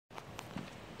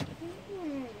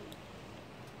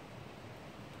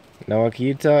Noah, can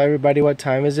you tell everybody what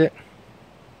time is it?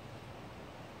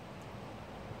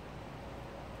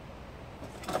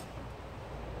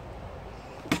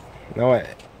 Noah,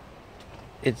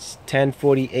 it's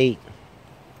 10:48.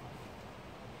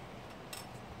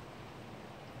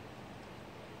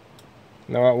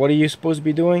 Noah, what are you supposed to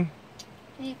be doing?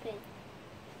 Sleeping.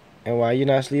 And why are you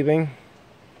not sleeping?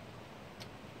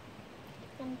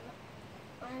 I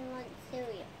want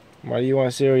cereal. Why do you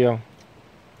want cereal?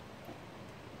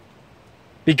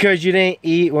 Because you didn't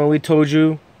eat when we told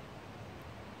you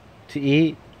to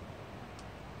eat?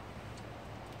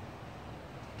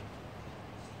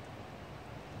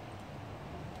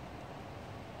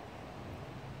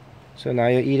 So now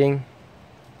you're eating?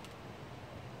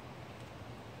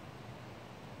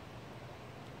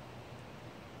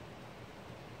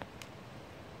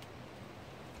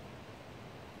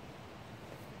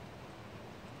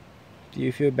 Do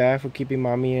you feel bad for keeping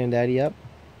mommy and daddy up?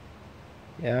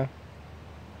 Yeah?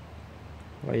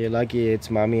 Well, you're lucky it's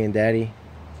mommy and daddy.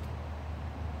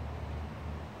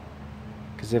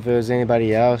 Because if it was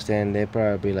anybody else, then they'd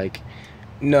probably be like,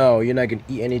 no, you're not going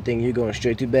to eat anything. You're going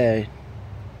straight to bed.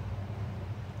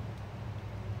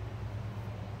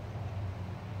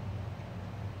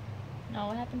 No,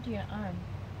 what happened to your arm?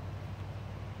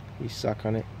 He suck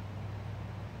on it.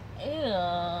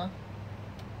 Ew.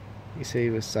 He said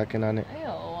he was sucking on it. Ew.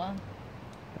 I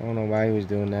don't know why he was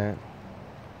doing that.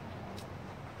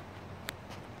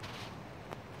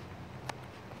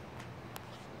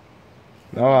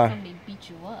 Noah. Somebody beat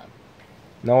you up.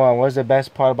 Noah, what's the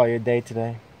best part about your day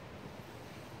today?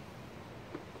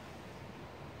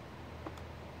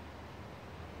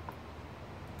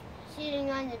 Sitting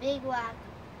on the big rock.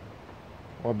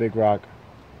 What big rock?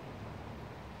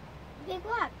 Big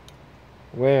rock.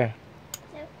 Where?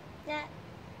 That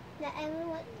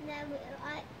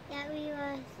we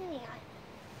were sitting on.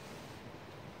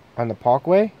 On the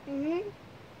parkway? Mhm.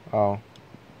 Oh.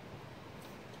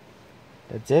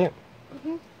 That's it?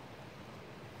 Mhm.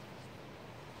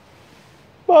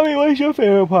 Mommy, what's your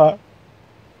favorite part?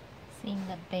 Seeing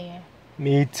the bear.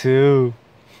 Me too.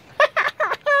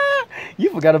 You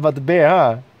forgot about the bear,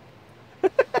 huh?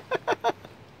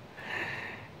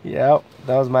 Yep,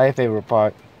 that was my favorite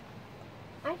part.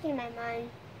 I changed my mind.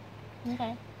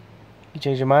 Okay. You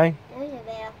changed your mind? There's a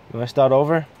bear. You want to start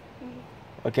over?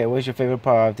 Mhm. Okay, what's your favorite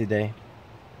part of today?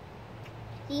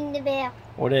 Seeing the bear.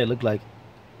 What did it look like?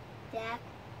 Black.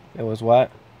 It was what?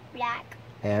 Black.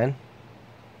 And?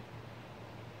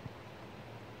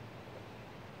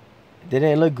 Didn't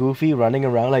it look goofy running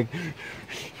around like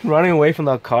running away from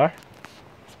the car?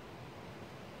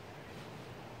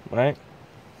 Right?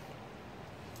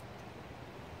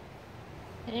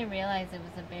 I didn't realize it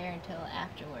was a bear until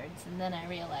afterwards, and then I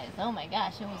realized, oh my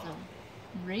gosh, it was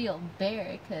a real bear.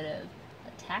 It could have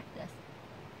attacked us.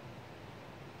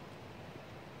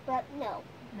 But no.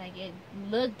 Like, it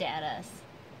looked at us.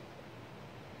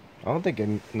 I don't think it,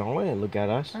 no, it didn't look at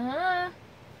us.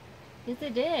 Yes,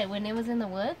 it did. When it was in the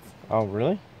woods. Oh,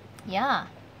 really? Yeah.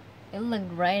 It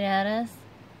looked right at us.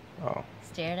 Oh.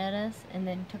 Stared at us, and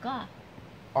then took off.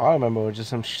 All I remember was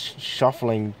just him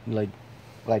shuffling, like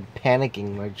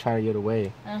panicking, like trying to get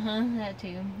away. That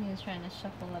too. He was trying to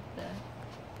shuffle up the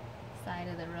side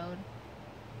of the road.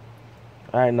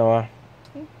 All right, Noah.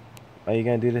 Are you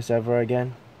gonna do this ever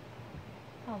again?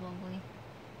 Probably.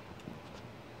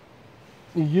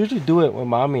 You usually do it with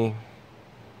mommy,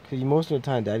 cause most of the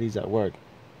time daddy's at work.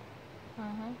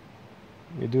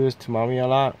 You do this to mommy a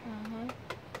lot.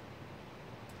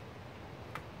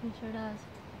 He sure does.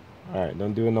 All right,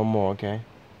 don't do it no more, okay?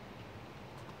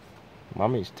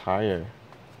 Mommy's tired,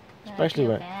 Yeah, especially I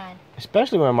feel when, bad.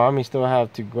 especially when mommy still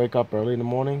have to wake up early in the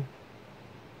morning.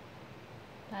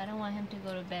 But I don't want him to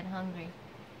go to bed hungry.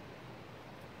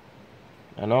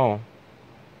 I know.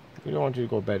 We don't want you to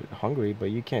go to bed hungry,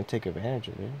 but you can't take advantage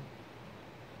of it.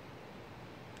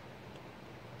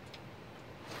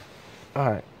 All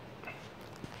right.